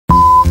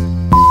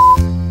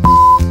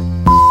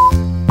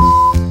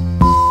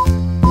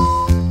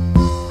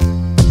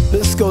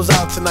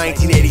in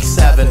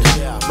 1987,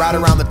 right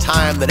around the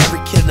time that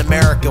every kid in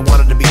America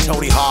wanted to be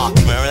Tony Hawk.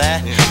 Remember that?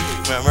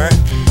 Remember?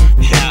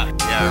 Yeah,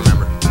 I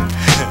remember.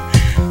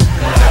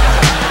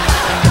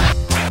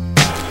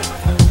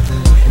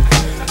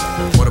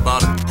 What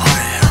about it? Oh,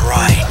 yeah,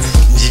 right.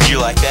 Did you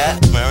like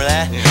that? Remember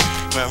that?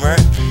 Remember?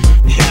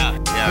 Yeah,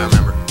 I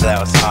remember. That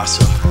was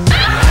awesome.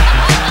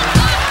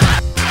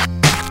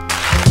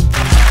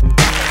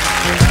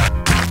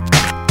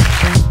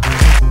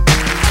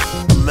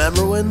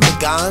 Remember when the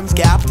Gons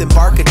gapped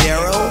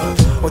Embarcadero?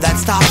 Or that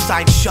stop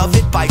sign Shove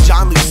It by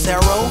John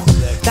Lucero?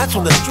 That's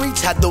when the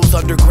streets had those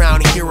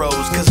underground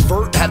heroes, cause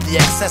Vert had the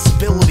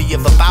accessibility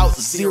of about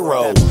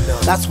zero.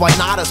 That's why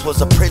Nadas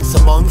was a prince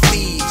among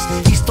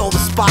thieves. He stole the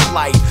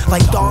spotlight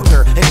like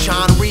Donger and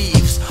John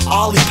Reeves.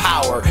 Ollie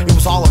power, it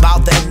was all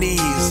about their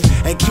knees,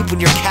 and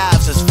keeping your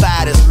calves as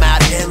fat as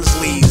Matt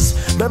Hensley's.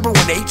 Remember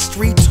when H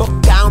Street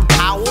took down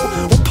Powell?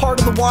 What part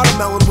of the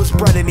watermelon was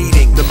Brennan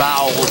eating? The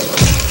bowel.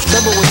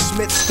 Remember when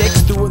Smith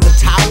Sticks threw in the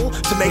towel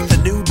to make the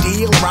New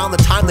Deal around the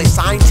time they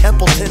signed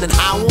Templeton and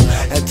Howell?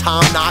 And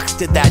Tom Knox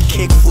did that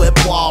kickflip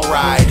wall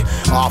ride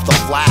off the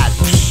flat.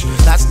 Psh,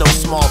 that's no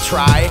small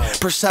try.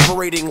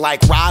 Perseverating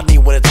like Rodney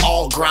when it's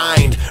all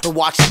grind, or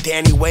watching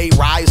Danny Way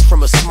rise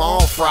from a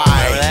small fry.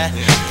 Remember that?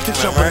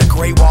 To jump in the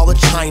Great Wall of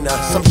China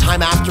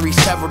sometime after he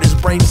severed his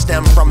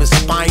brainstem from his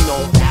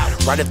spinal.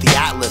 Right at the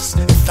Atlas,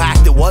 in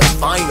fact it was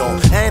final,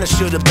 and it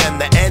should have been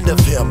the end of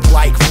him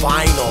like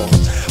vinyl.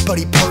 But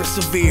he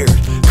persevered,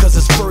 cause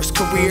his first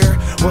career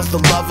was the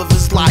love of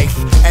his life,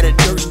 and it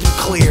nursed him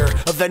clear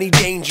of any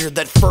danger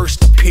that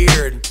first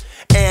appeared.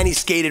 And he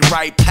skated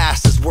right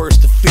past his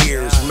worst of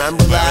fears.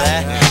 Remember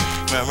that?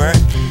 Remember?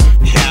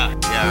 Yeah,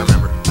 I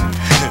remember.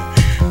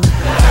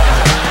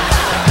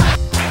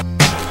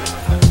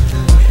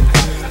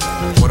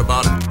 What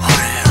about it? Oh,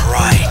 yeah,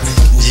 right.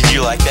 Did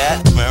you like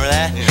that? Remember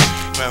that?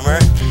 Remember?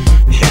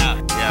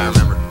 Yeah, I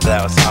remember.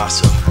 That was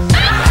awesome.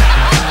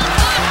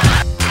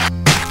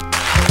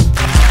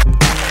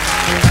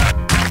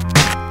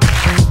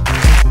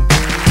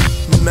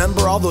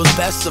 Remember all those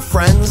best of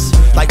friends,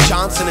 like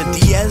Johnson and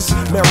Diaz,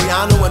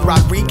 Mariano and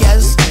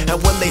Rodriguez?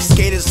 And when they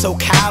skated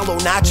SoCal au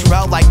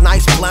naturel like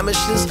nice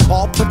blemishes,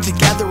 all put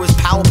together as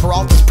Powell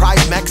Peralta's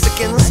Pride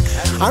Mexicans?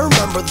 I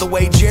remember the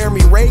way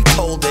Jeremy Ray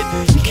told it.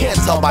 You can't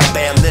tell my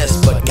band this,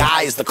 but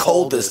Guy is the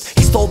coldest.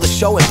 He stole the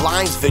show in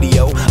Blind's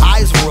video,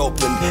 eyes were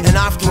open, and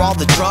after all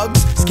the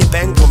drugs, Skip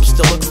Engblom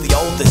still looks the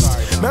oldest.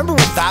 Remember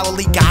when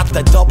Vallely got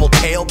the double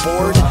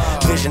tailboard?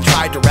 Vision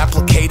tried to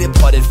replicate it,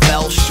 but it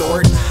fell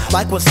short.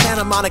 Like when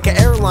Santa Monica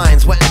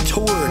Airlines went and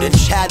toured, and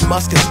Chad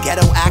Muska's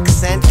ghetto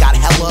accent got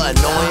hella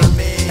annoying.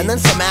 And then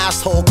some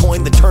asshole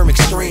coined the term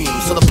extreme,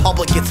 so the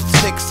public gets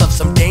its fix of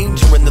some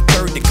danger in the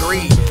third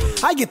degree.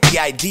 I get the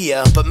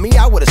idea, but me,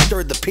 I would've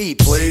stirred the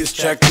peeps. Please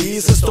check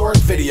these historic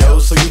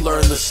videos so you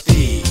learn the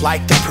steed.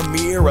 Like the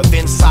premiere of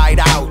Inside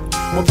Out,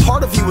 when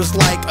part of you was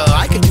like,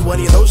 I could do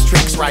any of those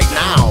tricks right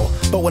now.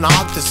 But when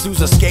Hoth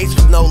D'Souza skates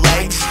with no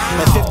legs,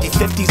 and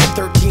 50-50s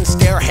and 13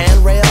 stair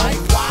handrail,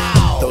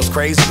 those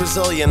crazy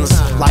Brazilians,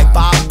 like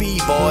Bob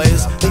B,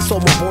 boys, they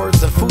sold more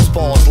boards than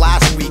foosballs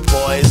last week,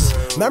 boys.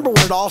 Remember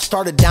when it all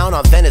started down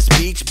on Venice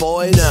Beach,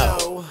 boys?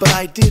 No, but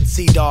I did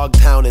see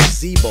Dogtown and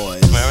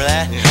Z-Boys. Remember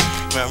that?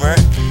 Remember?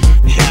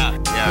 Yeah,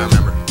 I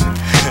remember.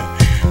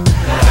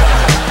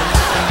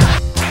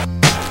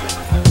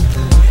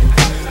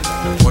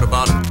 What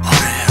about it? Oh,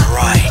 yeah,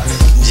 right.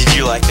 Did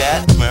you like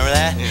that? Remember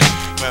that?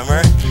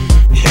 Remember?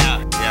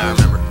 Yeah, I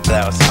remember.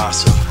 That was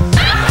awesome.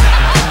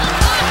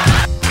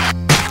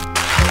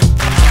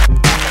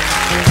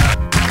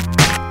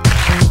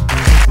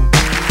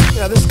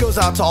 Yeah, this goes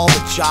out to all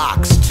the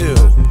jocks, too.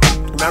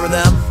 Remember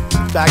them?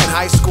 Back in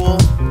high school?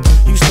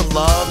 Used to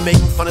love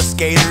making fun of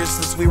skaters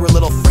since we were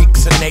little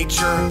freaks in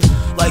nature.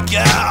 Like,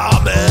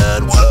 yeah,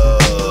 man,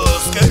 whoa,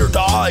 skater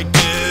died,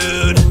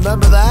 dude.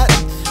 Remember that?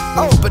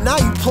 Oh, but now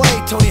you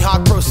play Tony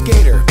Hawk Pro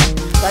Skater.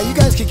 Now you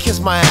guys can kiss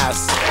my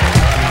ass.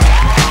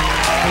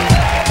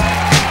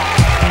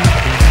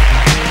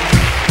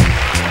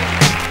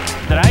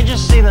 Did I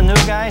just see the new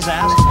guy's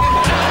ass?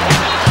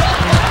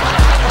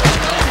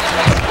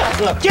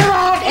 Look, get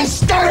out and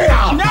stay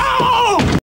out! No!